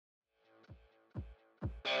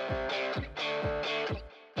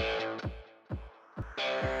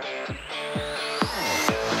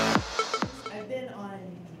I've been on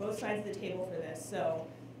both sides of the table for this. So,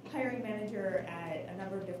 hiring manager at a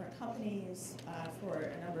number of different companies for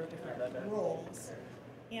a number of different roles.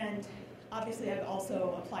 And obviously I've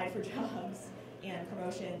also applied for jobs and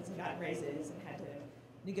promotions and gotten raises and had to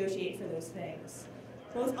negotiate for those things,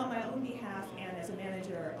 both on my own behalf and as a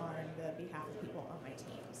manager on the behalf of people on my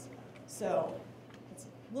teams. So that's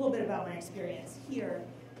a little bit about my experience here.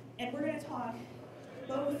 And we're going to talk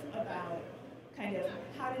both about kind of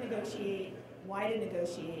how to negotiate, why to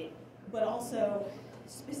negotiate, but also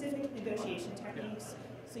specific negotiation techniques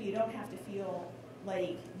so you don't have to feel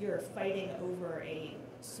like you're fighting over a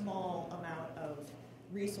small amount of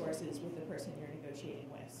resources with the person you're negotiating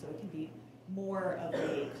with. So it can be more of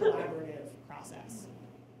a collaborative process.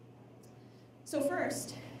 So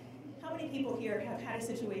first, how many people here have had a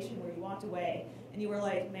situation where you walked away and you were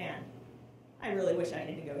like, man, I really wish I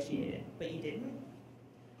had negotiated, but you didn't?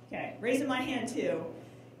 Okay, raising my hand too.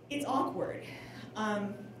 It's awkward.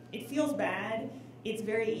 It feels bad. It's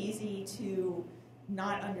very easy to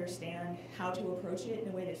not understand how to approach it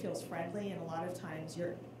in a way that feels friendly, and a lot of times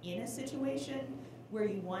you're in a situation where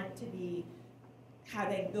you want to be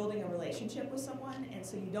building a relationship with someone, and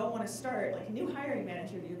so you don't want to start, like a new hiring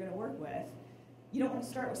manager that you're going to work with, you don't want to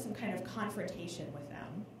start with some kind of confrontation with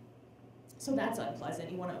them. So that's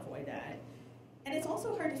unpleasant. You want to avoid that. And it's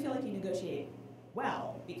also hard to feel like you negotiate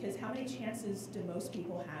well, because how many chances do most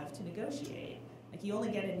people have to negotiate? Like, you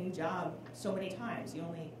only get a new job so many times. You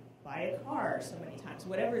only buy a car so many times.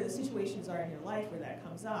 Whatever the situations are in your life where that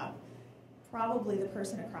comes up, probably the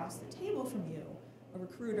person across the table from you, a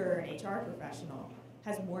recruiter, an HR professional,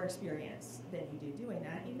 has more experience than you do doing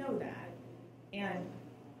that. You know that. And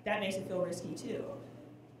that makes it feel risky too.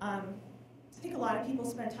 I think a lot of people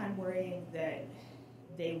spend time worrying that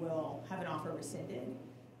they will have an offer rescinded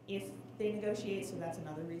if they negotiate, so that's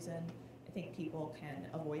another reason I think people can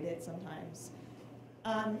avoid it sometimes.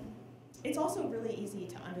 It's also really easy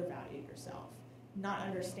to undervalue yourself, not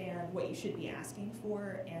understand what you should be asking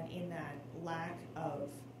for, and in that lack of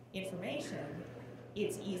information,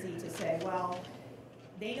 it's easy to say, well,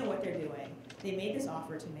 they know what they're doing. They made this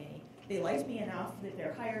offer to me. They liked me enough that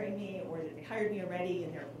they're hiring me, or that they hired me already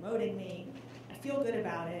and they're promoting me. I feel good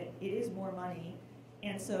about it. It is more money.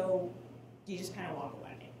 And so you just kind of walk away.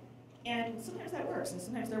 And sometimes that works, and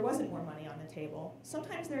sometimes there wasn't more money on the table.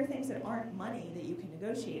 Sometimes there are things that aren't money that you can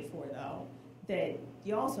negotiate for, though, that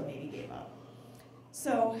you also maybe gave up.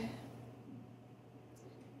 So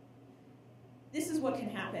this is what can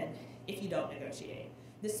happen if you don't negotiate.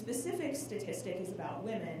 The specific statistic is about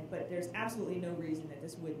women, but there's absolutely no reason that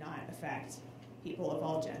this would not affect people of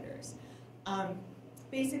all genders.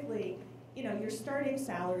 Basically, your starting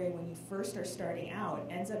salary when you first are starting out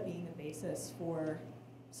ends up being the basis for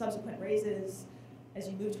subsequent raises as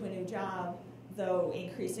you move to a new job, though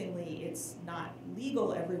increasingly it's not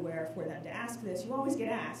legal everywhere for them to ask this. You always get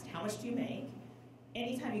asked, how much do you make?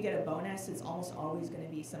 Anytime you get a bonus, it's almost always going to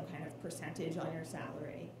be some kind of percentage on your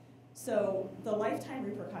salary. So the lifetime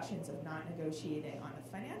repercussions of not negotiating on the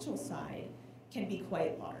financial side can be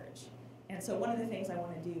quite large. And so one of the things I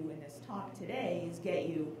want to do in this talk today is get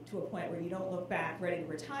you to a point where you don't look back ready to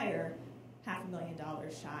retire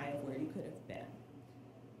 $500,000 shy of where you could have been.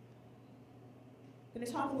 I'm going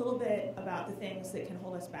to talk a little bit about the things that can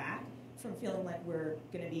hold us back from feeling like we're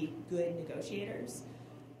going to be good negotiators.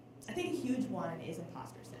 I think a huge one is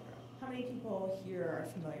imposter syndrome. How many people here are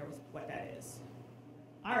familiar with what that is?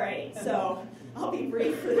 All right, so I'll be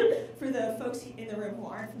brief for the folks in the room who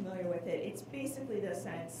aren't familiar with it. It's basically the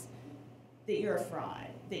sense that you're a fraud,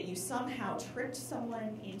 that you somehow tricked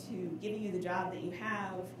someone into giving you the job that you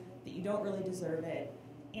have, that you don't really deserve it.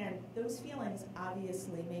 And those feelings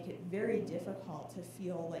obviously make it very difficult to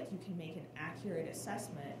feel like you can make an accurate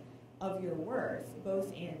assessment of your worth,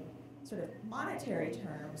 both in sort of monetary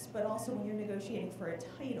terms, but also when you're negotiating for a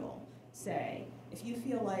title. Say, if you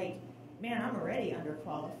feel like, man, I'm already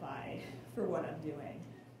underqualified for what I'm doing,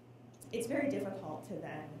 it's very difficult to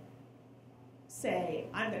then say,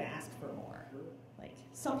 I'm going to ask for more. Like,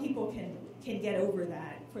 some people can get over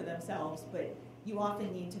that for themselves, but you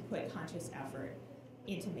often need to put conscious effort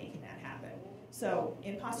into making that happen. So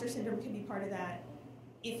imposter syndrome can be part of that.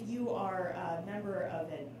 If you are a member of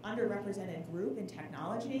an underrepresented group in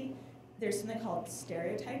technology, there's something called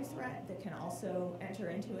stereotype threat that can also enter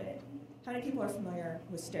into it. How many people are familiar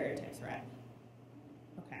with stereotype threat?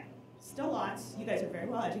 Okay, still lots. You guys are very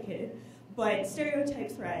well educated. But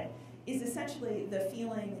stereotype threat is essentially the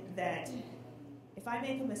feeling that if I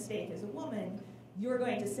make a mistake as a woman, you're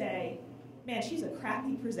going to say, man, she's a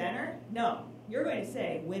crappy presenter. No, you're going to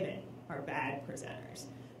say women are bad presenters.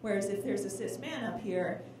 Whereas if there's a cis man up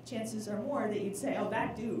here, chances are more that you'd say, oh,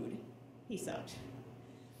 that dude, he sucked.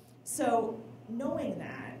 So knowing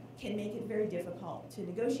that can make it very difficult to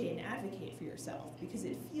negotiate and advocate for yourself, because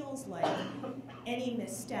it feels like any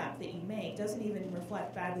misstep that you make doesn't even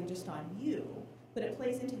reflect badly just on you, but it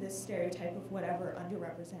plays into this stereotype of whatever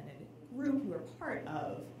underrepresented group you are part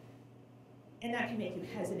of, and that can make you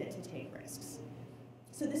hesitant to take risks.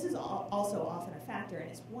 So this is also often a factor,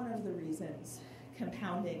 and it's one of the reasons,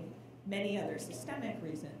 compounding many other systemic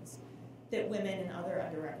reasons, that women and other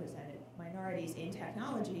underrepresented minorities in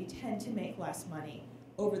technology tend to make less money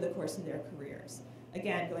over the course of their careers.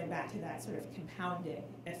 Again, going back to that sort of compounding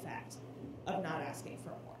effect of not asking for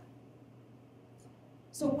more.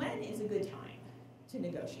 So when is a good time to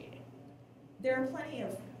negotiate? There are plenty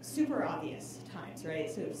of super obvious times,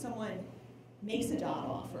 right? So if someone makes a job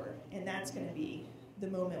offer, and that's going to be the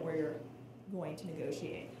moment where you're going to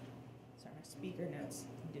negotiate. Sorry, my speaker notes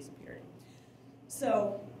disappeared.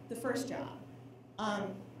 So the first job.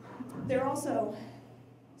 There are also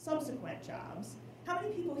subsequent jobs. How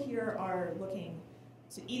many people here are looking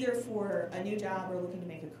to either for a new job or looking to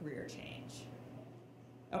make a career change?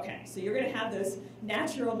 Okay, so you're going to have those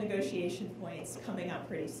natural negotiation points coming up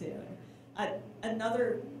pretty soon.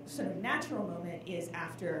 Another sort of natural moment is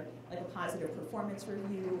after like a positive performance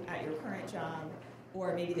review at your current job,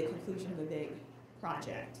 or maybe the conclusion of a big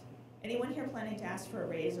project. Anyone here planning to ask for a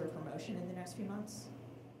raise or promotion in the next few months?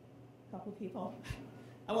 A couple people?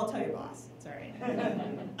 I won't tell your boss, it's all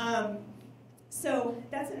right. So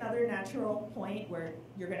that's another natural point where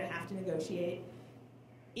you're going to have to negotiate.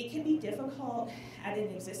 It can be difficult at an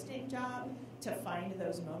existing job to find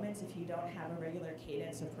those moments if you don't have a regular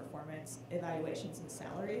cadence of performance evaluations and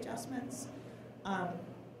salary adjustments.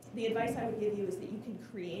 The advice I would give you is that you can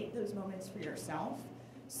create those moments for yourself.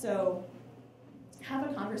 So have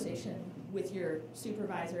a conversation with your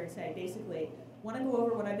supervisor and say, basically, want to go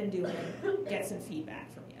over what I've been doing, get some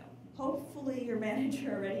feedback from you. Hopefully your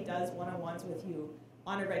manager already does one-on-ones with you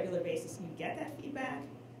on a regular basis and you get that feedback.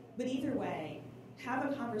 But either way,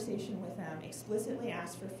 have a conversation with them, explicitly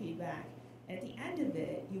ask for feedback, and at the end of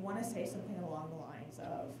it, you want to say something along the lines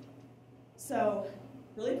of, so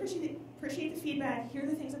really appreciate the feedback, here are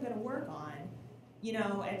the things I'm going to work on. You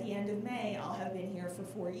know, at the end of May, I'll have been here for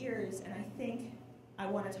 4 years, and I think I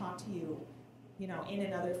want to talk to you, you know, in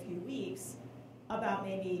another few weeks about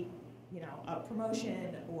maybe, you know, a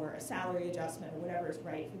promotion or a salary adjustment or whatever is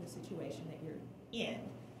right for the situation that you're in.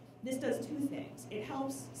 This does two things. It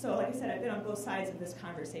helps, so like I said, I've been on both sides of this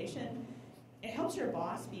conversation. It helps your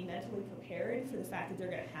boss be mentally prepared for the fact that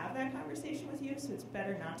they're going to have that conversation with you, so it's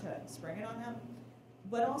better not to spring it on them.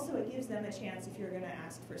 But also it gives them a chance if you're going to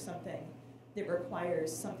ask for something that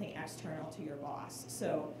requires something external to your boss.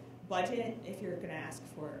 So budget, if you're going to ask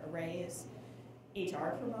for a raise,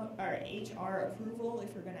 HR approval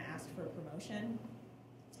if you're going to ask for a promotion.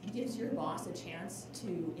 It gives your boss a chance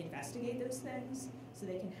to investigate those things so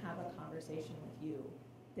they can have a conversation with you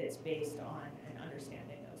that's based on an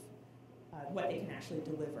understanding of what they can actually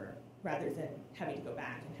deliver rather than having to go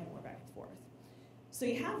back and have more back and forth. So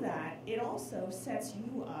you have that. It also sets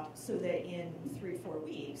you up so that in 3-4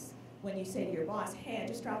 weeks, when you say to your boss, hey, I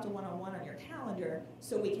just dropped a one-on-one on your calendar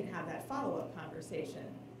so we can have that follow-up conversation,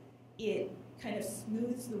 it kind of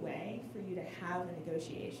smooths the way for you to have a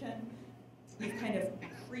negotiation. You've kind of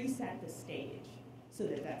preset the stage so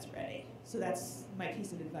that that's ready. So that's my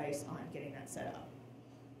piece of advice on getting that set up.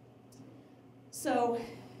 So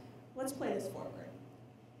let's play this forward.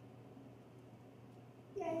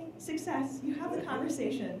 Yay, success. You have the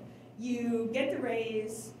conversation. You get the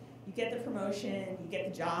raise, you get the promotion, you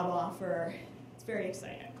get the job offer. It's very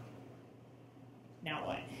exciting. Now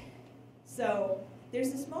what? So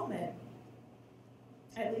there's this moment,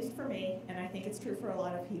 at least for me, and I think it's true for a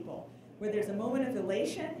lot of people, where there's a moment of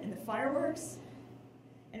elation and the fireworks,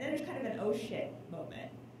 and then there's kind of an oh shit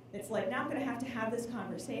moment. It's like, now I'm going to have this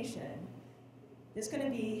conversation that's going to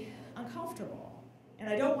be uncomfortable, and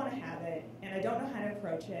I don't want to have it, and I don't know how to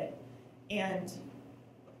approach it, and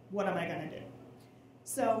what am I going to do?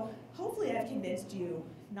 So hopefully I've convinced you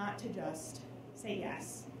not to just say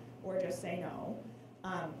yes or just say no,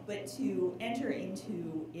 but to enter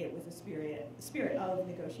into it with a spirit of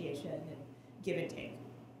negotiation and give and take.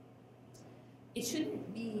 It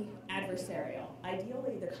shouldn't be adversarial.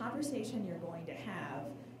 Ideally, the conversation you're going to have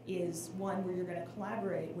is one where you're going to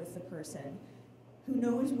collaborate with the person who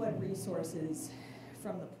knows what resources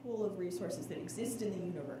from the pool of resources that exist in the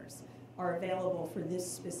universe are available for this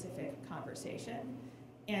specific conversation.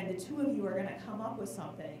 And the two of you are going to come up with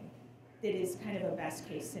something that is kind of a best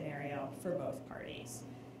case scenario for both parties.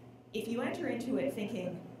 If you enter into it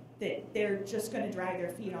thinking that they're just going to drag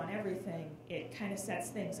their feet on everything, it kind of sets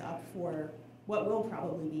things up for what will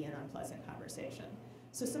probably be an unpleasant conversation.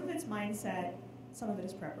 So some of it's mindset, some of it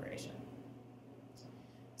is preparation.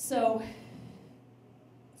 So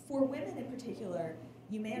for women in particular,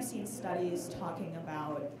 you may have seen studies talking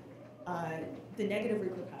about the negative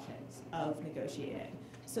repercussions of negotiating.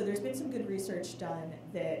 So there's been some good research done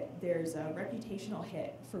that there's a reputational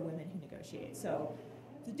hit for women who negotiate. So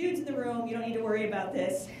the dudes in the room, you don't need to worry about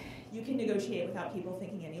this. You can negotiate without people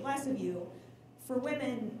thinking any less of you. For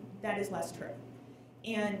women, that is less true.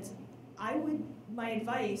 And my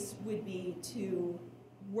advice would be to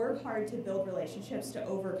work hard to build relationships to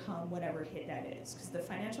overcome whatever hit that is, because the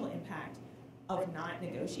financial impact of not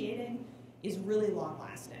negotiating is really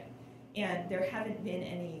long-lasting. And there haven't been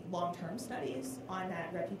any long-term studies on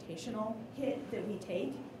that reputational hit that we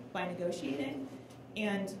take by negotiating.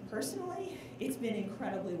 And personally, it's been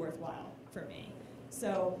incredibly worthwhile for me.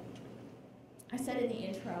 So I said in the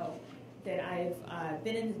intro that I've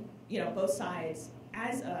been in both sides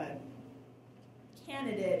as a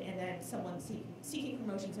candidate and then someone seeking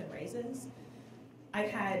promotions and raises. I've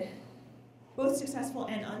had both successful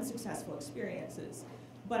and unsuccessful experiences,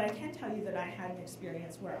 but I can tell you that I had an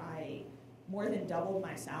experience where I more than doubled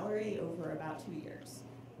my salary over about 2 years.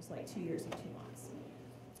 It was like 2 years and 2 months.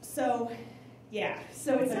 So yeah,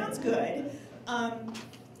 so it sounds good.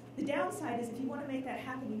 The downside is if you want to make that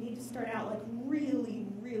happen, you need to start out like really,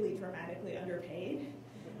 really dramatically underpaid.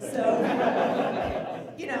 So,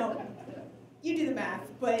 you do the math.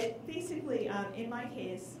 But basically, in my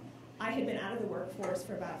case, I had been out of the workforce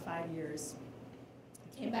for about 5 years,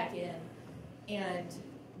 came back in, and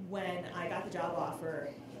when I got the job offer,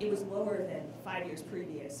 it was lower than 5 years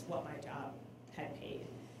previous what my job had paid.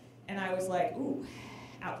 And I was like, ooh,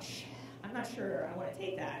 ouch. I'm not sure I want to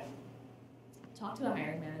take that. Talked to the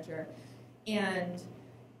hiring manager, and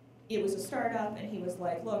it was a startup, and he was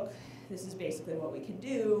like, look, this is basically what we can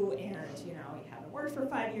do, and you haven't worked for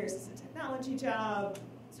 5 years, it's a technology job,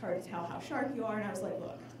 it's hard to tell how sharp you are, and I was like,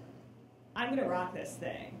 look, I'm going to rock this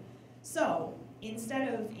thing. So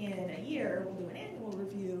instead of in a year, we'll do an annual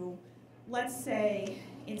review, let's say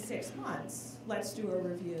in 6 months, let's do a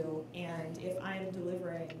review, and if I'm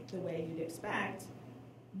delivering the way you'd expect,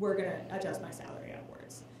 we're going to adjust my salary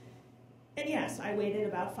upwards. And yes, I waited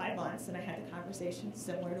about 5 months, and I had the conversation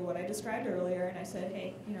similar to what I described earlier, and I said,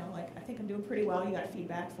 hey, I think I'm doing pretty well, you got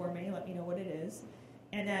feedback for me, let me know what it is.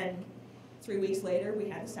 And then 3 weeks later, we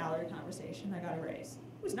had a salary conversation, I got a raise.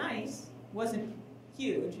 It was nice, it wasn't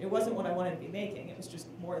huge, it wasn't what I wanted to be making, it was just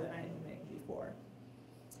more than I had been making before.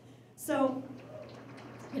 So,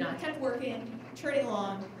 I kept working, trading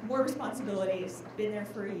along, more responsibilities, been there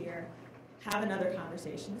for a year, have another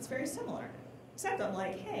conversation that's very similar. Except I'm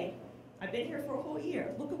like, hey, I've been here for a whole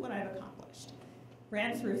year. Look at what I've accomplished.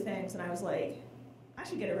 Ran through things, and I was like, I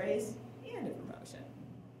should get a raise and a promotion.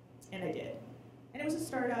 And I did. And it was a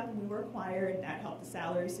startup, and we were acquired, and that helped the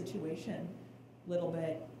salary situation a little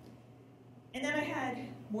bit. And then I had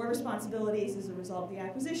more responsibilities as a result of the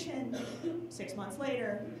acquisition. 6 months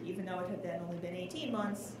later, even though it had then only been 18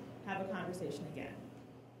 months, have a conversation again.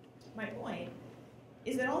 My point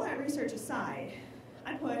is that all that research aside,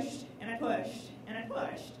 I pushed, and I pushed, and I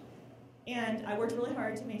pushed. And I worked really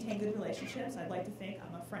hard to maintain good relationships. I'd like to think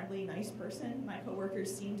I'm a friendly, nice person. My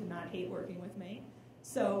coworkers seem to not hate working with me.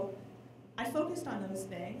 So I focused on those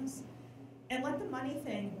things and let the money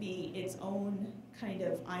thing be its own kind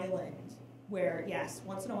of island where, yes,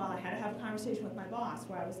 once in a while I had to have a conversation with my boss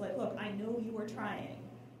where I was like, look, I know you were trying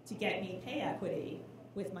to get me pay equity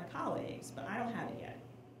with my colleagues, but I don't have it yet.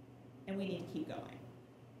 And we need to keep going.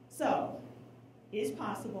 So it is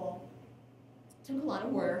possible. Took a lot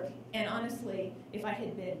of work, and honestly, if I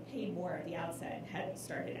had been paid more at the outset and hadn't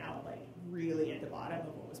started out like really at the bottom of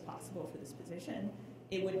what was possible for this position,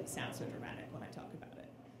 it wouldn't sound so dramatic when I talk about it.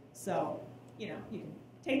 So, you can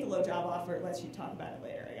take the low job offer, it lets you talk about it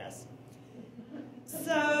later, I guess.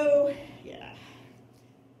 So, yeah.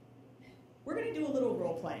 We're going to do a little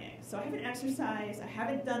role playing. So I have an exercise. I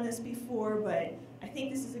haven't done this before, but I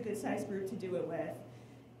think this is a good sized group to do it with.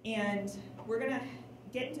 And we're going to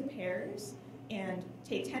get into pairs and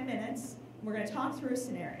take 10 minutes. We're going to talk through a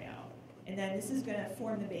scenario. And then this is going to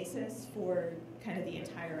form the basis for kind of the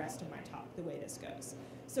entire rest of my talk, the way this goes.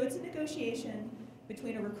 So it's a negotiation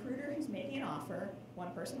between a recruiter who's making an offer,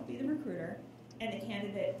 one person will be the recruiter, and the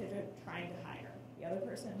candidate that they're trying to hire. The other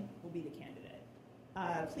person will be the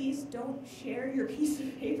candidate. Please don't share your piece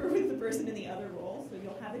of paper with the person in the other role, so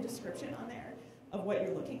you'll have a description on there of what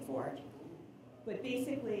you're looking for. But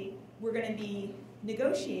basically, we're going to be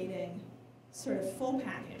negotiating sort of full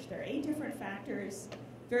package. There are 8 different factors,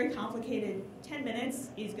 very complicated. 10 minutes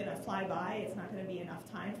is going to fly by. It's not going to be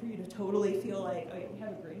enough time for you to totally feel like, oh, yeah, we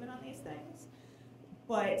have agreement on these things.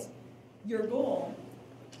 But your goal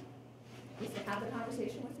is to have the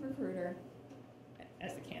conversation with the recruiter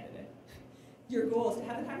as the candidate. Your goal is to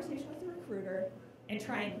have the conversation with the recruiter and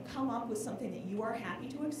try and come up with something that you are happy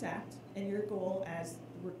to accept. And your goal as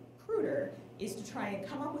the recruiter is to try and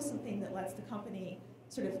come up with something that lets the company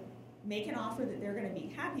sort of make an offer that they're going to be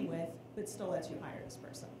happy with, but still lets you hire this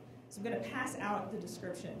person. So I'm going to pass out the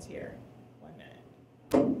descriptions here. 1 minute.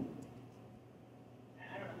 I don't know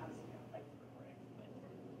how this is going to play for recording,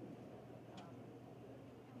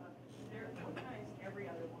 but they're organized every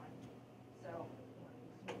other one. So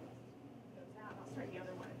I'll start the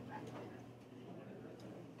other one at the back.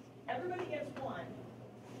 Everybody gets one.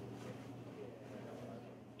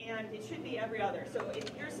 And it should be every other. So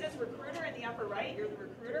if yours says recruiter in the upper right, you're the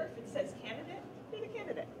recruiter. If it says candidate, be the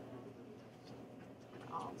candidate.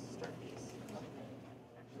 I'll start these.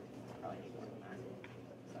 Actually, probably need more than that.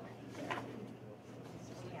 So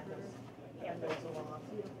hand those along.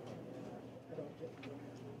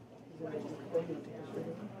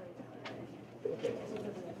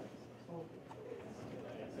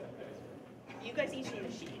 You guys each need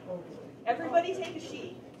a sheet. Everybody take a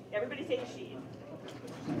sheet. Everybody take a sheet.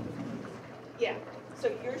 Yeah, so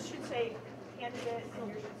yours should say candidate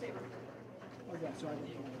and yours should say recruiter. Oh, yeah, sorry.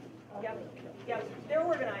 Yep, they're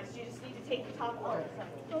organized. You just need to take the top one. All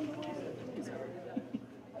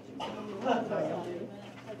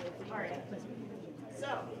right,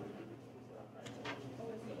 so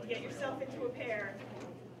get yourself into a pair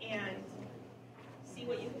and see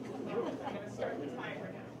what you can come up with. I'm going to start the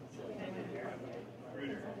timer now.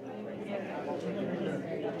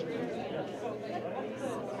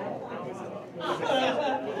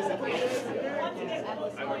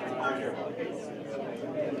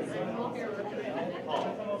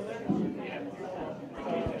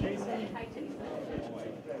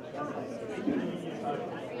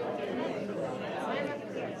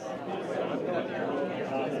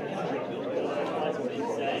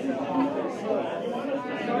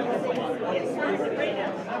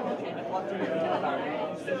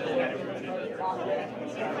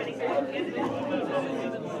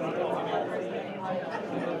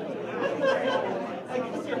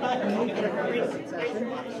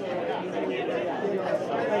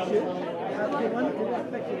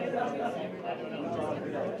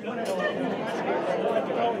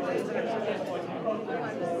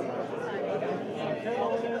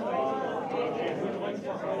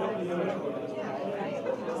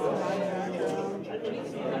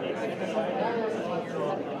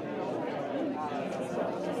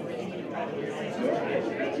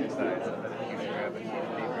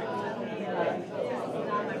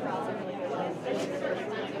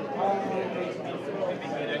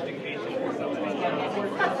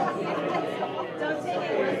 Don't take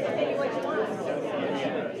it, take what you want.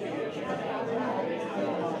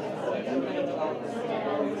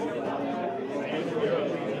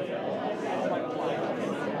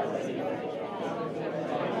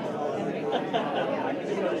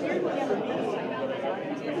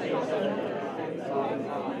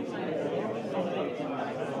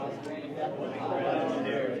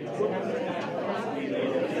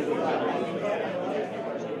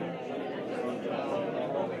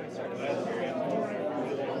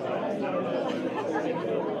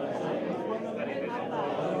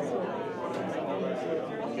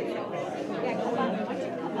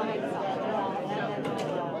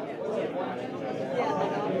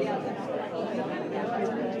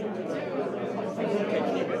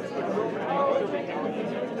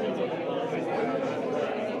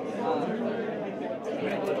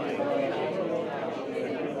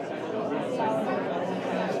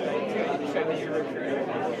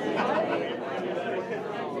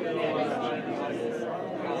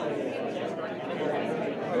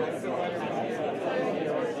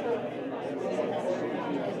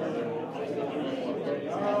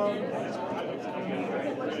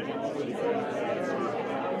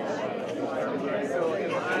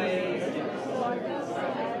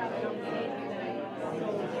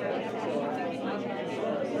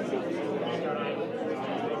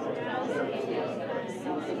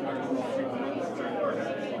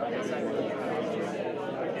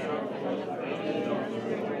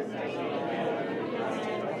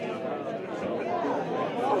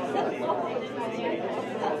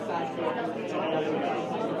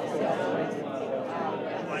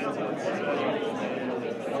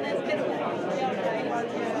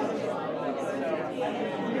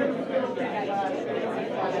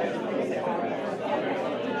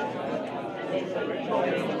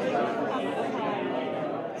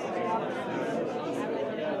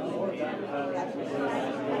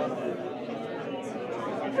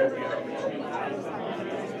 Yeah,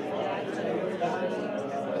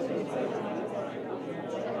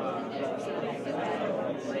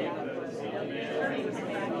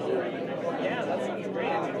 that sounds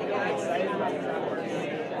great. I'm really excited about this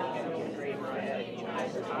opportunity. It's great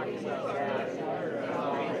to talk about that.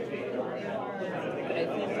 But I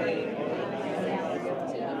think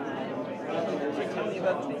they tell me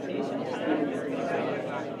about the vacation. Just not very excited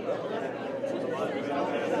about it. It's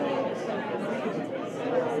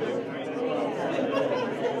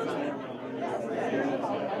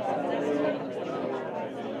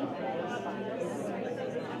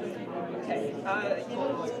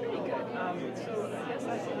pretty good. So I guess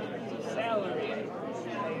salary, I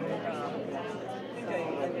think I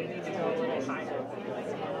need to go a little higher.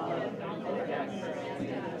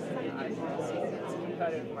 I see it's a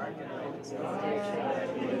competitive market, right? So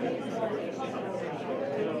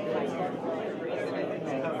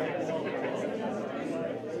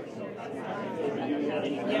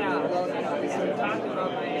yeah, well, so we talked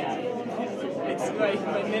about it's like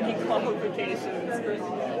my mini qualifications, and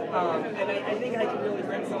I think I can really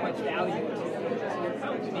bring so much value to your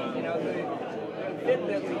company. The fit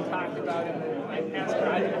that we talked about in my past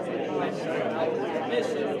projects, the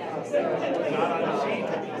mission,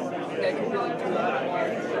 I can really do a lot more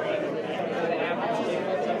for the average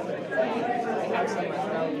table. I have so much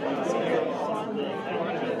relevant skills. I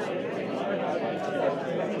want to make sure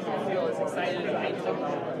I feel as excited as I do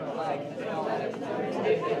about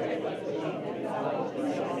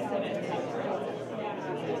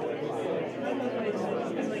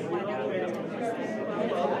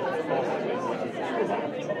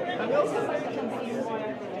I'm also very confused about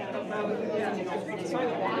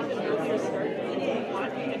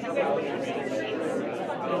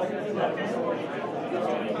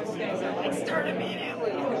start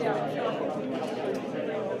immediately.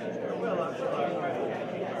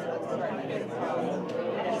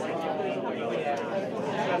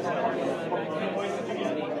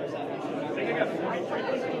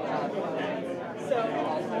 So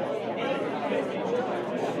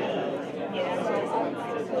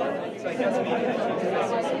I guess maybe I should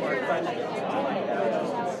ask some more questions.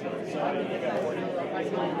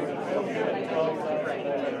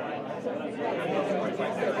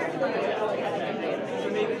 So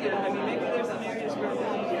maybe, maybe there's some areas where we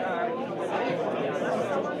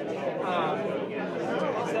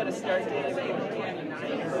instead of start date of April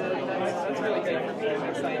 29th, that's really great for me. I'm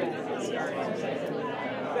excited to get started.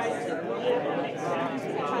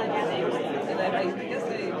 And then I guess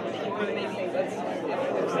maybe let's,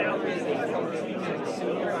 if salary is income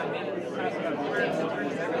sooner, I maybe we can talk about terms.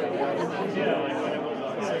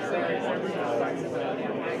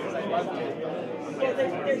 Because I love to. Yeah,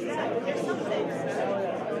 there's that, but there's some things. There's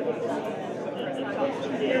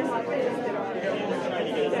some things that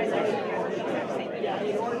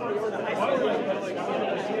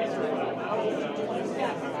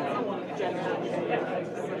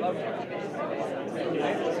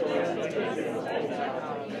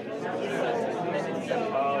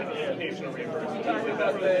We talked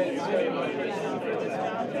about the motivation for this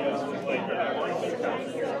job.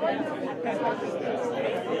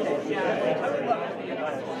 Yeah, I would love to be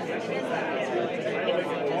involved.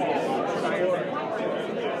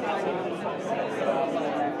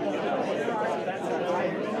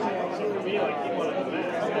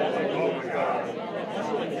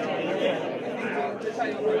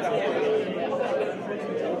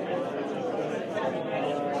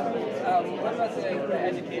 What about the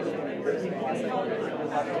education?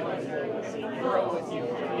 Grow with you,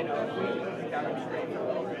 that would be great.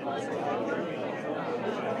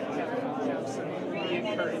 Be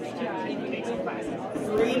encouraged to take some classes.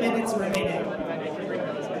 3 minutes remaining.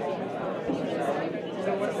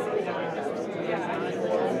 So what's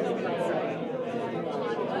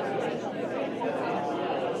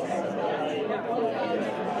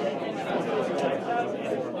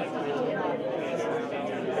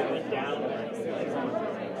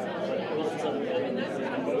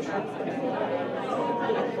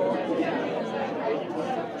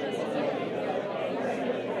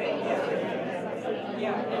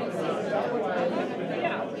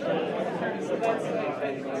so that's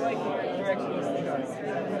I like where direction this is going.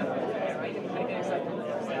 I can accept the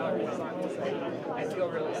salary as long as I feel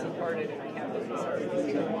really supported and I have the resources to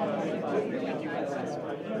really do my best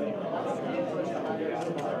work.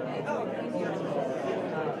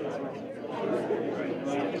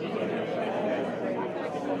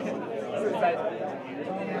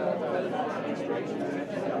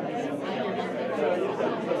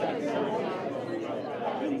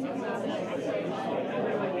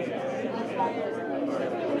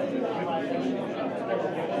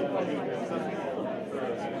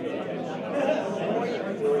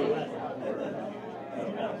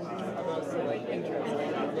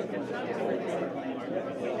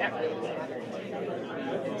 that really mattered.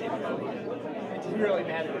 It didn't really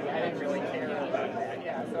matter to me. I didn't really care about that.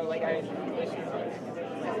 Yeah, so like I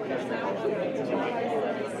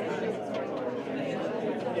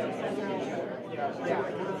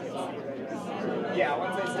yeah,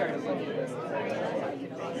 once I started looking at this,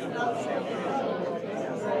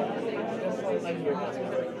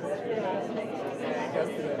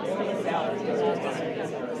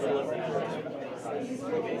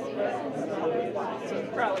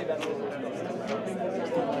 probably that's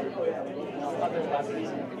other lessons.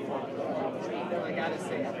 I gotta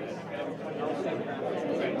say,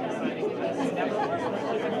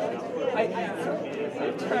 I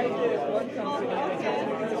tried to one company.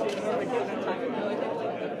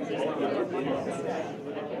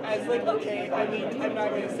 I was like, okay, I mean, I'm not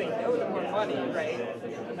going to say no to more money, right?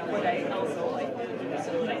 But I also like,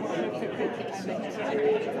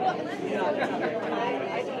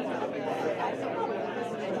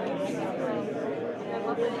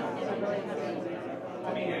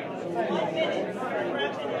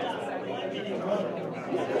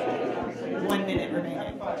 One minute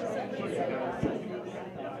remaining.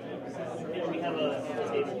 We have a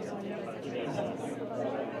table.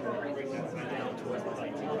 Break that sign down towards the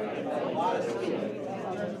light.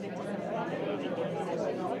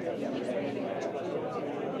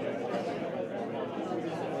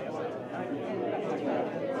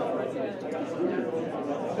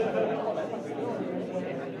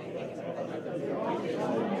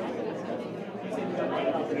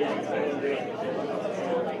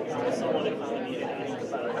 Someone economy to ask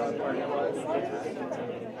about how important it was.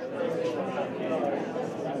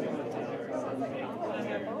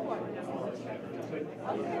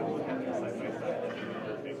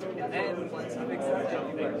 and then once you fix that,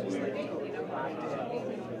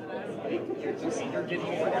 you're just like, you're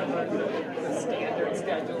getting whatever the standard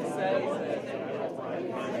schedule says.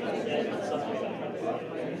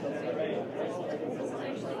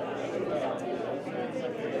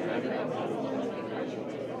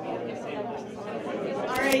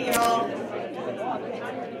 All right, y'all.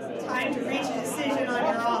 Time to reach a decision on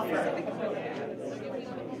your offer.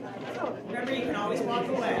 Remember, you can always walk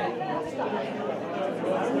away.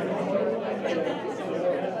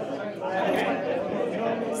 Okay.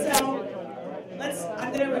 So,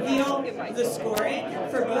 I'm going to reveal the scoring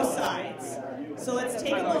for both sides. So let's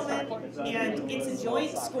take a moment, and it's a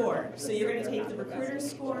joint score. So you're going to take the recruiter's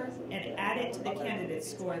score and add it to the candidate's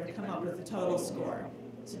score to come up with the total score.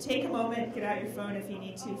 So take a moment, get out your phone if you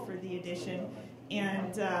need to for the addition,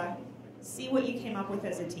 and see what you came up with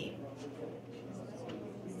as a team.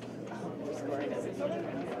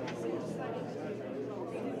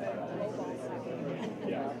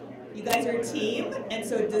 You guys are a team, and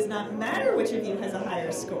so it does not matter which of you has a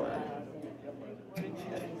higher score.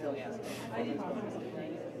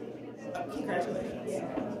 Congratulations.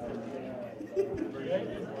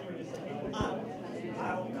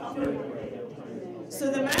 So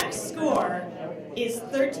the max score is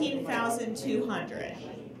 13,200.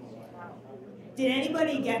 Did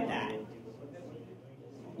anybody get that?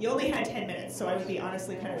 You only had 10 minutes, so I would be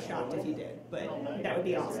honestly kind of shocked if you did, but that would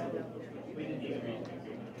be awesome.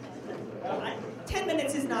 10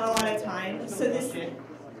 minutes is not a lot of time, so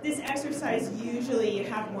this exercise usually you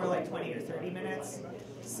have more like 20 or 30 minutes.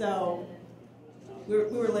 So we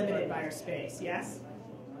were limited by our space, yes?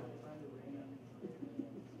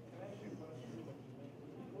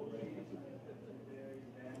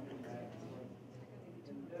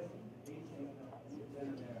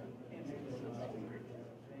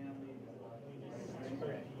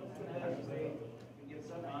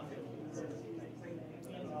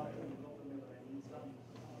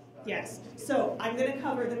 Yes. So I'm going to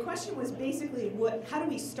cover, the question was basically, how do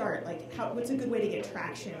we start? Like, what's a good way to get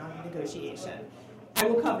traction on negotiation? I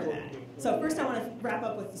will cover that. So first I want to wrap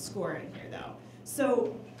up with the scoring here, though.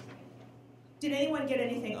 So did anyone get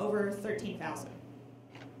anything over 13,000?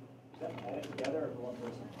 Added together or one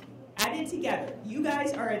person? Added together. You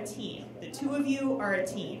guys are a team. The two of you are a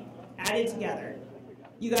team. Added together.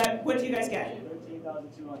 What did you guys get?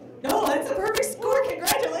 13,200. No, that's a perfect score.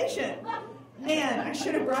 Congratulations. Man, I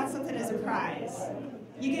should have brought something as a prize.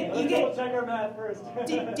 Let's check our math first.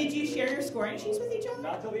 Did you share your scoring sheets with each other?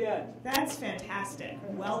 Not till the end. That's fantastic.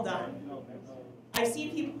 Well done. I've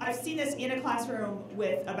seen this in a classroom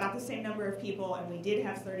with about the same number of people, and we did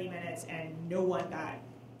have 30 minutes, and no one got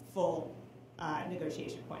full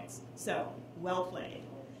negotiation points. So, well played.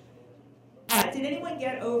 Did anyone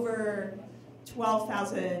get over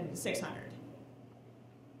 12,600?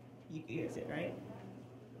 You guys did, right?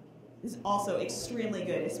 This is also extremely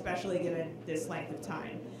good, especially given this length of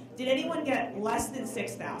time. Did anyone get less than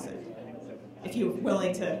 6,000? if you're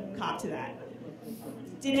willing to cop to that.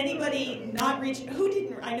 Did anybody not reach, who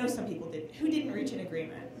didn't, I know some people did, who didn't reach an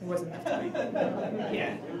agreement? There wasn't enough time.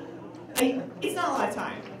 Yeah. It's not a lot of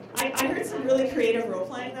time. I heard some really creative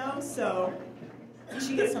role-playing though, so you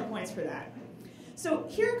should get some points for that. So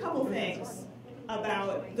here are a couple things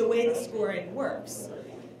about the way the scoring works.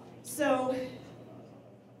 So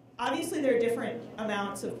obviously there are different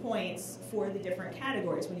amounts of points for the different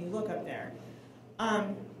categories when you look up there.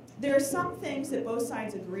 There are some things that both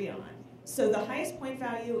sides agree on. So the highest point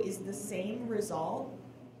value is the same result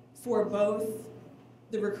for both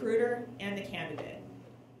the recruiter and the candidate.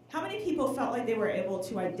 How many people felt like they were able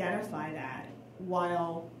to identify that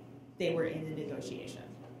while they were in the negotiation?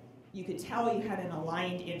 You could tell you had an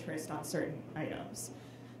aligned interest on certain items.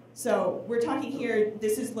 So we're talking here,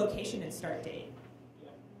 this is location and start date.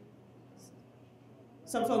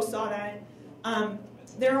 Some folks saw that.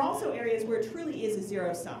 There are also areas where it truly is a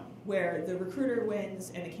zero sum, where the recruiter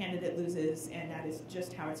wins and the candidate loses, and that is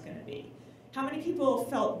just how it's going to be. How many people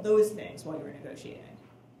felt those things while you were negotiating?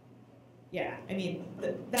 Yeah, I mean,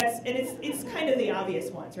 that's, and it's kind of the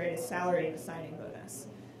obvious ones, right? It's salary and a signing bonus.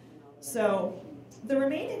 So the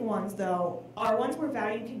remaining ones, though, are ones where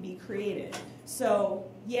value can be created. So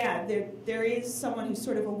yeah, there is someone who's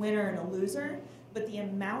sort of a winner and a loser, but the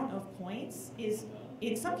amount of points is,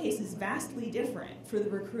 in some cases, vastly different for the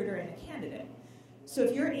recruiter and the candidate. So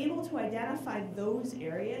if you're able to identify those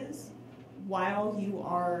areas while you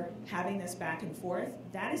are having this back and forth,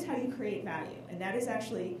 that is how you create value. And that is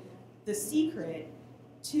actually the secret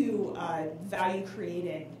to value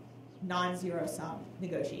creating non-zero sum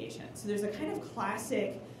negotiation. So there's a kind of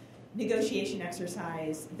classic negotiation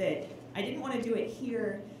exercise that I didn't want to do it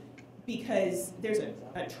here because there's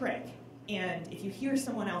a trick. And if you hear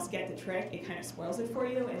someone else get the trick, it kind of spoils it for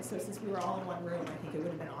you. And so since we were all in one room, I think it would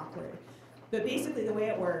have been awkward. But basically the way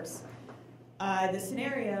it works, the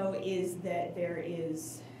scenario is that there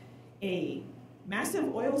is a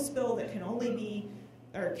massive oil spill that can only be,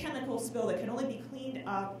 or chemical spill that can only be cleaned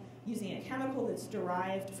up using a chemical that's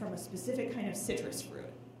derived from a specific kind of citrus fruit.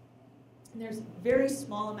 And there's a very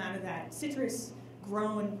small amount of that citrus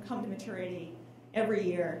grown, come to maturity every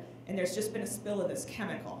year, and there's just been a spill of this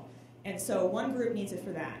chemical. And so one group needs it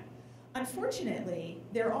for that. Unfortunately,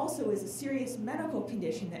 there also is a serious medical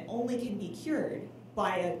condition that only can be cured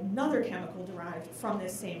by another chemical derived from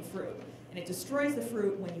this same fruit. And it destroys the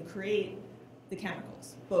fruit when you create the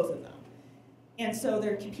chemicals, both of them. And so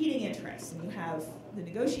they're competing interests, and you have the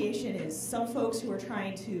negotiation is some folks who are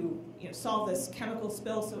trying to solve this chemical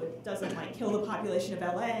spill so it doesn't kill the population of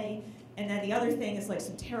LA, and then the other thing is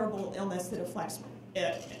some terrible illness that afflicts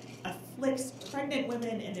pregnant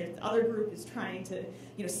women, and the other group is trying to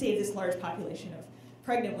save this large population of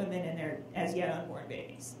pregnant women and their as yet unborn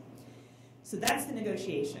babies. So that's the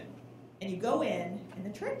negotiation. And you go in, and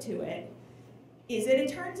the trick to it is that it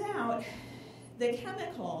turns out the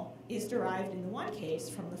chemical is derived in the one case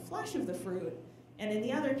from the flesh of the fruit, and in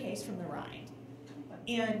the other case from the rind.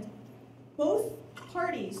 And both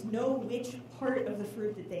parties know which part of the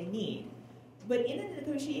fruit that they need. But in a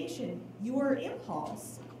negotiation, your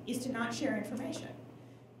impulse is to not share information.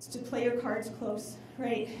 It's to play your cards close,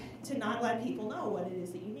 right? To not let people know what it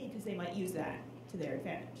is that you need, because they might use that to their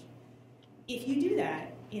advantage. If you do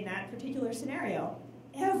that in that particular scenario,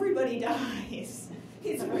 everybody dies.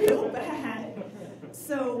 It's real bad.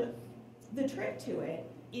 So the trick to it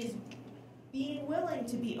is being willing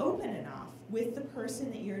to be open enough with the person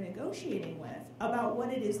that you're negotiating with about what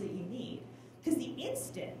it is that you need. Because the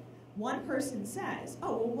instant one person says,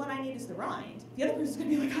 oh, well, what I need is the rind, the other person's going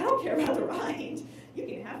to be like, I don't care about the rind. You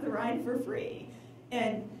can have the rind for free.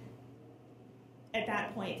 And at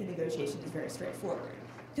that point, the negotiation is very straightforward,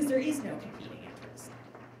 because there is no competing interest.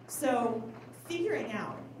 So figuring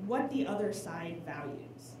out what the other side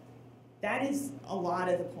values, that is a lot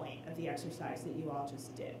of the point of the exercise that you all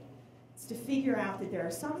just did. It's to figure out that there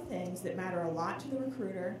are some things that matter a lot to the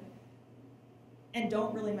recruiter and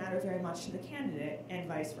don't really matter very much to the candidate, and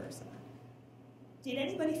vice versa. Did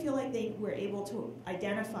anybody feel like they were able to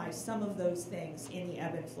identify some of those things in the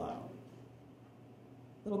ebb and flow?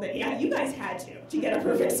 A little bit. Yeah, you guys had to get a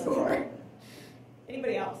perfect score.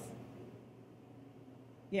 Anybody else?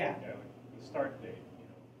 Yeah. Yeah, the start date.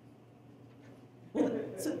 Well,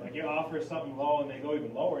 so, You offer something low and they go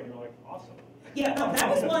even lower, and you're like, awesome. yeah, no, that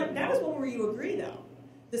was one where you agree though.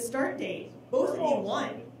 The start date, both of you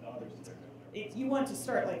won. You want to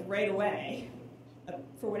start right away.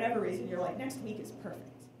 For whatever reason, you're like, next week is perfect.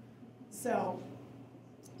 So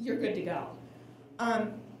you're good to go.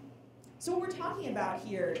 So what we're talking about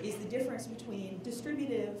here is the difference between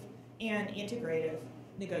distributive and integrative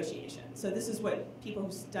negotiation. So this is what people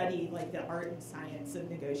who study like the art and science of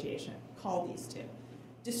negotiation call these two.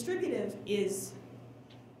 Distributive is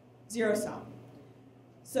zero sum.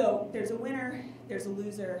 So there's a winner, there's a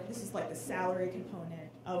loser. This is like the salary component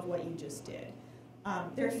of what you just did.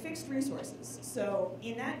 There are fixed resources. So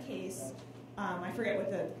in that case, I forget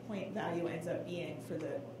what the point value ends up being for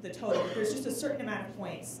the total. There's just a certain amount of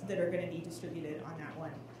points that are going to be distributed on that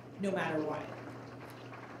one, no matter what.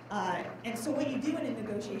 And so what you do in a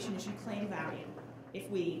negotiation is you claim value. If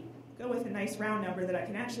we go with a nice round number that I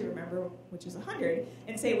can actually remember, which is 100,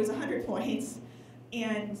 and say it was 100 points,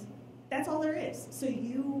 and that's all there is. So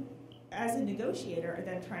you, as a negotiator, are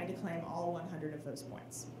then trying to claim all 100 of those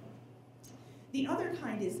points. The other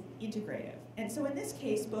kind is integrative. And so in this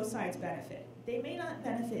case, both sides benefit. They may not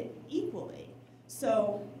benefit equally.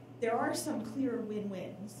 So there are some clear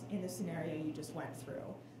win-wins in the scenario you just went through.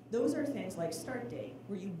 Those are things like start date,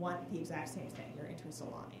 where you want the exact same thing, your interests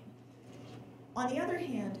align. On the other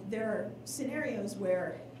hand, there are scenarios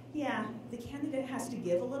where, yeah, the candidate has to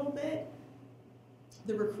give a little bit,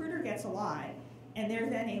 the recruiter gets a lot, and they're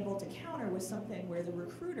then able to counter with something where the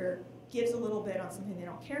recruiter gives a little bit on something they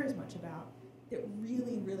don't care as much about that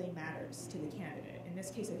really, really matters to the candidate. In this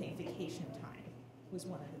case, I think vacation time was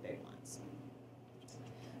one of the big ones.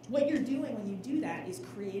 What you're doing when you do that is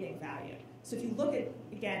creating value. So if you look at,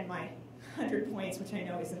 again, my 100 points, which I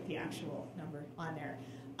know isn't the actual number on there,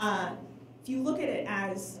 if you look at it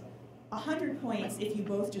as 100 points if you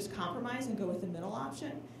both just compromise and go with the middle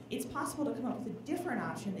option, it's possible to come up with a different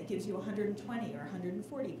option that gives you 120 or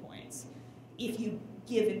 140 points if you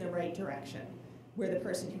give in the right direction, where the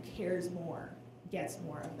person who cares more gets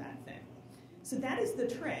more of that thing. So that is the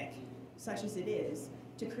trick, such as it is,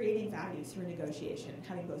 to creating value through negotiation and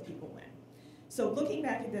having both people win. So looking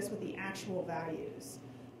back at this with the actual values,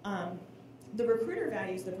 the recruiter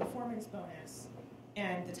values the performance bonus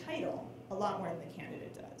and the title a lot more than the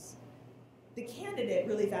candidate does. The candidate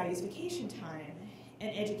really values vacation time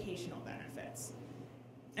and educational benefits.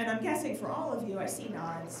 And I'm guessing for all of you, I see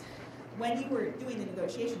nods. When you were doing the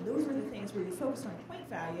negotiation, those were the things where you focused on point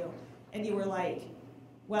value, and you were like,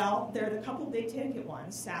 well, there are a couple big ticket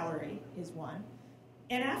ones. Salary is one.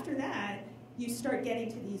 And after that, you start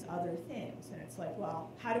getting to these other things. And it's like,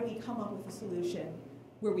 well, how do we come up with a solution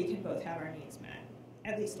where we can both have our needs met?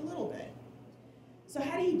 At least a little bit. So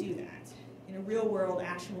how do you do that in a real world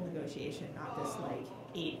actual negotiation, not this like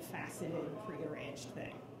 8-faceted, prearranged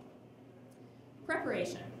thing?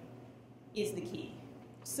 Preparation is the key.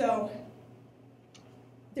 So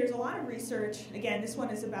there's a lot of research. Again, this one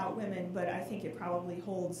is about women, but I think it probably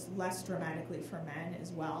holds less dramatically for men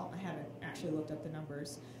as well. I haven't actually looked up the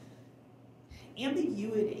numbers.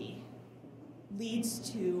 Ambiguity leads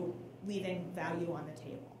to leaving value on the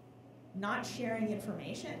table. Not sharing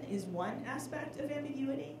information is one aspect of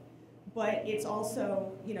ambiguity, but it's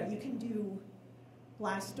also, you can do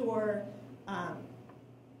Glassdoor. I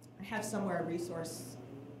have somewhere a resource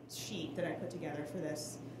sheet that I put together for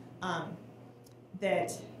this,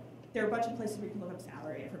 that there are a bunch of places where you can look up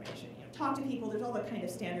salary information. Talk to people. There's all the kind of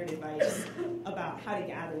standard advice about how to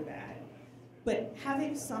gather that. But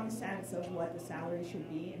having some sense of what the salary should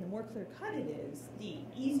be, and the more clear-cut it is, the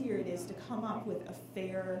easier it is to come up with a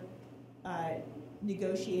fair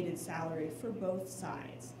negotiated salary for both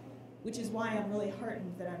sides, which is why I'm really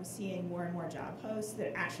heartened that I'm seeing more and more job posts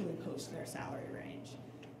that actually post their salary range.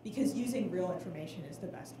 Because using real information is the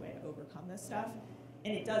best way to overcome this stuff,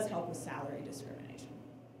 and it does help with salary discrimination.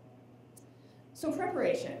 So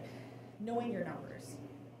preparation, knowing your numbers,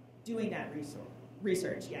 doing that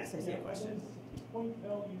research. Yes, I see a question. Point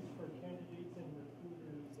values for candidates and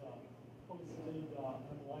recruiters posted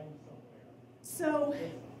online somewhere. So,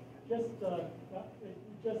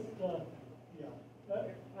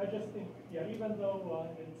 I just think, even though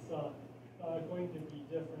it's going to be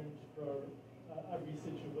different for every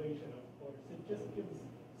situation, of course, it just gives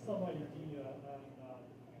some idea and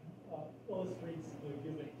illustrates the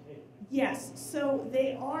give and take. yes, so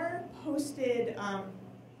they are posted.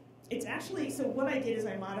 It's actually, so what I did is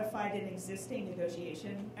I modified an existing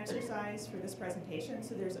negotiation exercise for this presentation,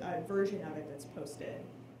 so there's a version of it that's posted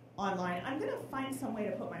online. I'm going to find some way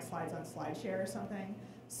to put my slides on SlideShare or something,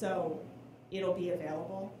 so it'll be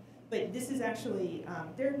available. But this is actually,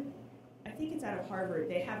 I think it's out of Harvard.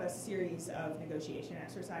 They have a series of negotiation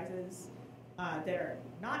exercises that are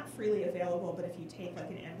not freely available, but if you take like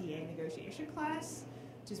an MBA negotiation class,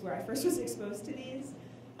 which is where I first was exposed to these,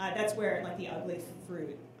 that's where like the ugly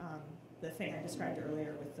fruit, the thing I described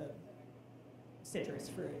earlier with the citrus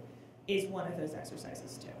fruit, is one of those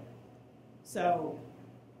exercises too. So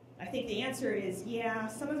I think the answer is yeah,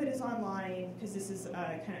 some of it is online because this is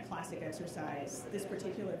a kind of classic exercise. This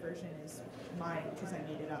particular version is mine because I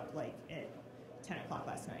made it up like at 10 o'clock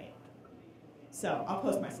last night. So I'll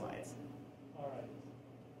post my slides. All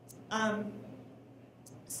right.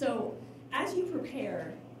 So as you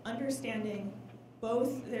prepare, understanding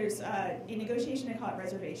both, there's in negotiation I call it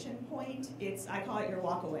reservation point. I call it your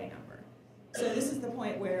walk-away number. So this is the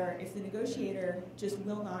point where if the negotiator just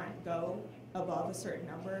will not go above a certain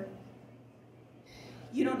number,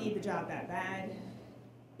 you don't need the job that bad,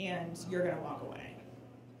 and you're going to walk away,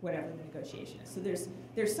 whatever the negotiation is. So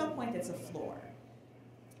there's some point that's a floor.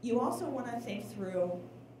 You also want to think through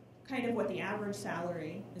kind of what the average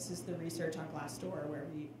salary, this is the research on Glassdoor where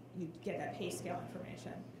you get that pay scale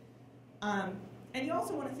information. And you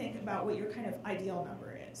also want to think about what your kind of ideal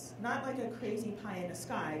number is. Not like a crazy pie in the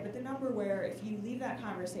sky, but the number where if you leave that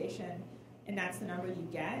conversation and that's the number you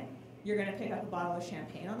get, you're going to pick up a bottle of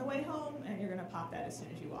champagne on the way home and you're going to pop that as soon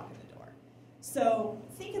as you walk in the door. So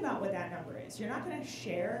think about what that number is. You're not going to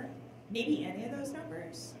share maybe any of those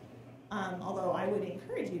numbers, although I would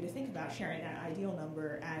encourage you to think about sharing that ideal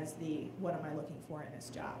number as the what am I looking for in this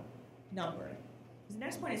job number. The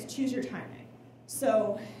next point is choose your timing.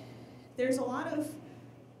 So there's a lot of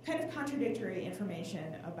kind of contradictory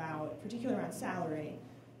information about, particularly around salary.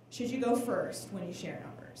 Should you go first when you share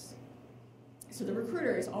numbers? So the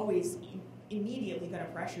recruiter is always immediately going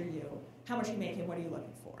to pressure you. How much are you making? What are you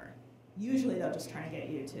looking for? Usually they'll just try and get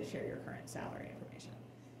you to share your current salary information.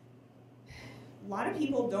 A lot of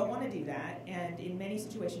people don't want to do that, and in many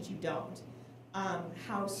situations you don't.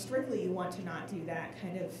 How strictly you want to not do that,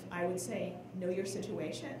 kind of, I would say, know your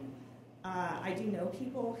situation. I do know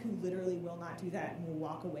people who literally will not do that and will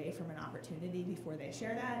walk away from an opportunity before they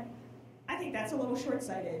share that. I think that's a little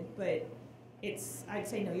short-sighted, but I'd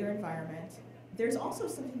say know your environment. There's also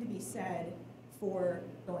something to be said for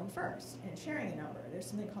going first and sharing a number. There's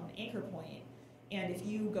something called an anchor point, and if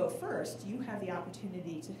you go first, you have the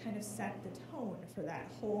opportunity to kind of set the tone for that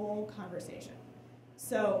whole conversation.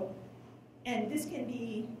 So, and this can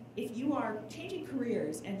be, if you are changing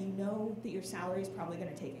careers and you know that your salary is probably going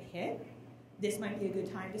to take a hit, this might be a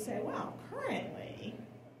good time to say, well, currently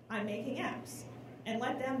I'm making X, and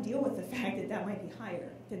let them deal with the fact that that might be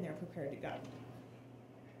higher than they're prepared to go.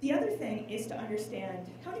 The other thing is to understand,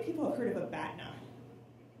 how many people have heard of a BATNA?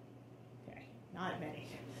 Okay, not many.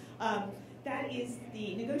 That is,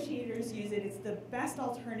 the negotiators use it. It's the best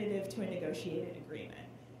alternative to a negotiated agreement.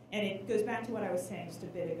 And it goes back to what I was saying just a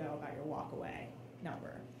bit ago about your walk-away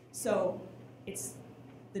number. So it's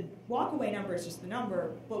the walk-away number is just the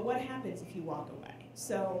number, but what happens if you walk away?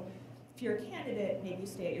 So if you're a candidate, maybe you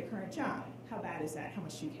stay at your current job. How bad is that? How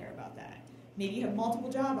much do you care about that? Maybe you have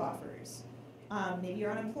multiple job offers. Maybe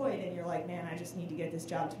you're unemployed and you're like, man, I just need to get this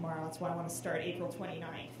job tomorrow. That's why I want to start April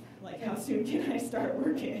 29th. Like, how soon can I start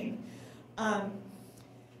working?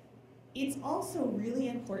 It's also really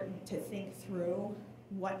important to think through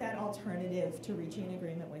what that alternative to reaching an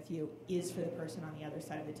agreement with you is for the person on the other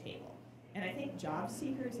side of the table. And I think job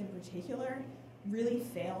seekers in particular really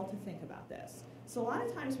fail to think about this. So a lot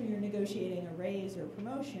of times when you're negotiating a raise or a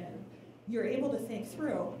promotion, you're able to think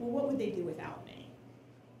through, well, what would they do without me?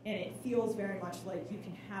 And it feels very much like you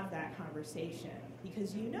can have that conversation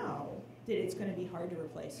because you know that it's going to be hard to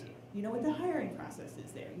replace you. You know what the hiring process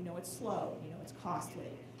is there. You know it's slow. You know it's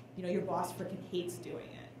costly. You know your boss freaking hates doing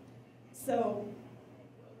it. So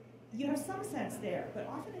you have some sense there, but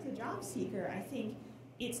often as a job seeker, I think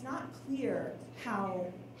it's not clear how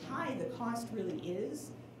high the cost really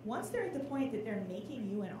is. Once they're at the point that they're making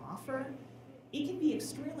you an offer, it can be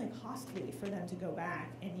extremely costly for them to go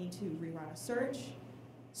back and need to rerun a search,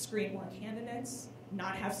 screen more candidates,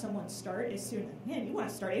 not have someone start as soon. Man, you want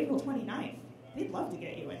to start April 29th. They'd love to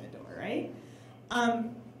get you in the door, right?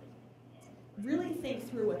 Really think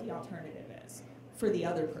through what the alternative is for the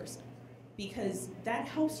other person, because that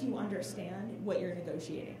helps you understand what your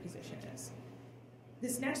negotiating position is.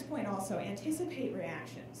 This next point also, anticipate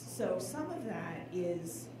reactions. So some of that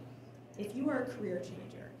is, if you are a career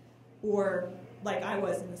changer, or like I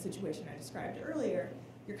was in the situation I described earlier,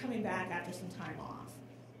 you're coming back after some time off,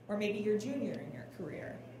 or maybe you're junior in your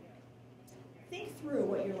career. Think through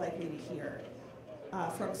what you're likely to hear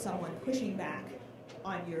from someone pushing back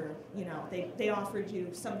on your, they offered you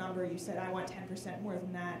some number, you said, I want 10% more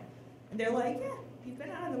than that. And they're like, yeah, you've been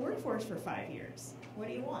out of the workforce for 5 years. What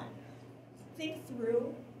do you want? Think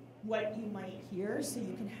through what you might hear so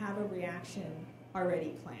you can have a reaction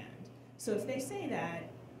already planned. So if they say that,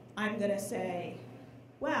 I'm going to say,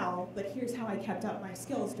 well, but here's how I kept up my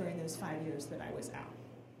skills during those 5 years that I was out,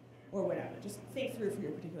 or whatever. Just think through for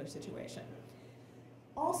your particular situation.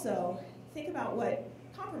 Also, think about what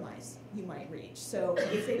compromise you might reach. So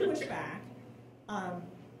if they push back,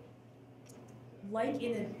 like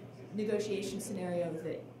in a negotiation scenario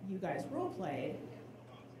that you guys role-played,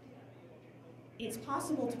 it's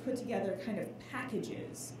possible to put together kind of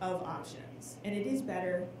packages of options. And it is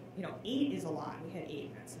better, 8 is a lot. We had 8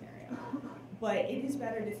 in that scenario. But it is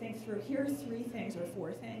better to think through, here are 3 things or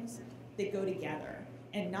 4 things that go together,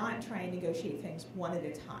 and not try and negotiate things one at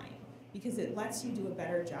a time, because it lets you do a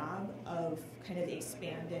better job of kind of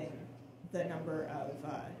expanding the number of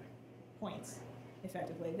points,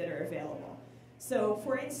 effectively, that are available. So,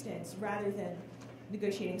 for instance, rather than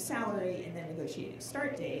negotiating salary and then negotiating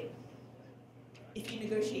start date, if you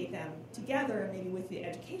negotiate them together, maybe with the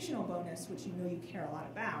educational bonus, which you know you care a lot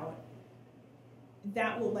about,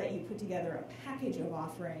 that will let you put together a package of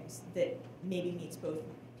offerings that maybe meets both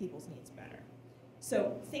people's needs better.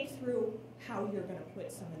 So think through how you're going to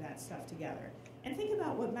put some of that stuff together. And think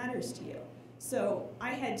about what matters to you. So I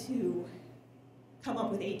had to come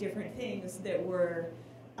up with 8 different things that were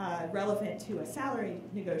relevant to a salary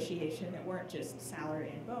negotiation that weren't just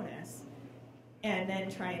salary and bonus. And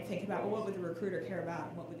then try and think about, well, what would the recruiter care about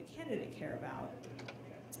and what would the candidate care about?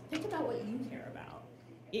 Think about what you care about.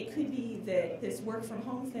 It could be that this work from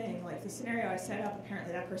home thing, like the scenario I set up,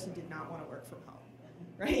 apparently that person did not want to work from home,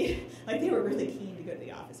 right? Like they were really keen to go to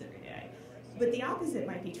the office every day. But the opposite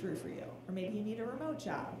might be true for you, or maybe you need a remote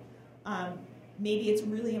job. Maybe it's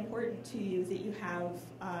really important to you that you have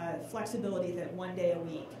flexibility that one day a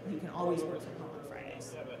week you can always work from home on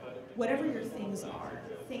Fridays. Whatever your things are,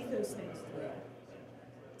 think those things through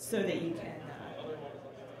so that you can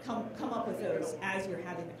come up with those as you're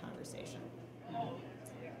having the conversation.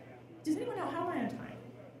 Does anyone know, how am I on time?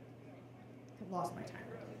 I've lost my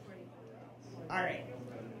timer. All right.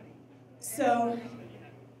 So,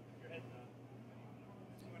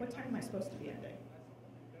 what time am I supposed to be ending?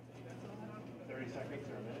 30 seconds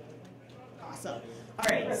or a minute. Awesome. All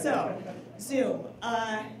right, so Zoom.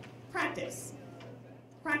 Practice.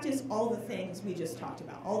 Practice all the things we just talked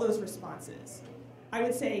about, all those responses. I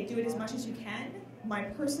would say do it as much as you can. My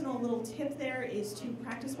personal little tip there is to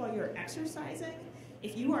practice while you're exercising.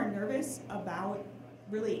 If you are nervous about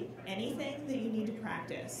really anything that you need to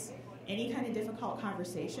practice, any kind of difficult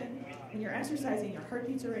conversation, when you're exercising, your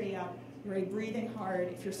heartbeat's already up, you're already breathing hard.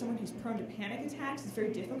 If you're someone who's prone to panic attacks, it's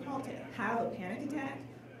very difficult to have a panic attack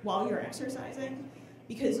while you're exercising,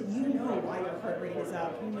 because you know why your heart rate is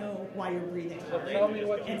up, you know why you're breathing hard.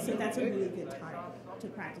 And so that's a really good time to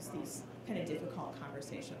practice these kind of difficult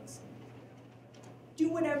conversations. Do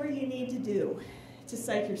whatever you need to do to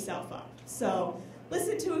psych yourself up. So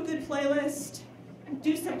listen to a good playlist,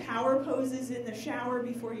 do some power poses in the shower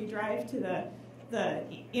before you drive to the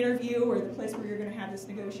interview or the place where you're going to have this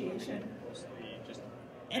negotiation.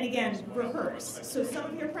 And again, rehearse. So some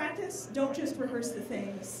of your practice, don't just rehearse the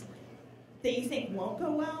things that you think won't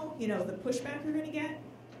go well, the pushback you're going to get.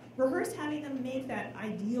 Rehearse having them make that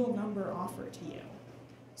ideal number offer to you.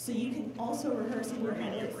 So you can also rehearse in your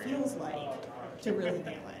head what it feels like to really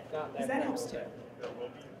nail it, because that helps too.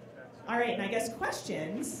 All right, and I guess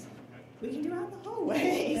questions we can do out in the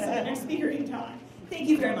hallway so the next speaker can talk. Thank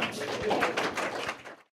you very much.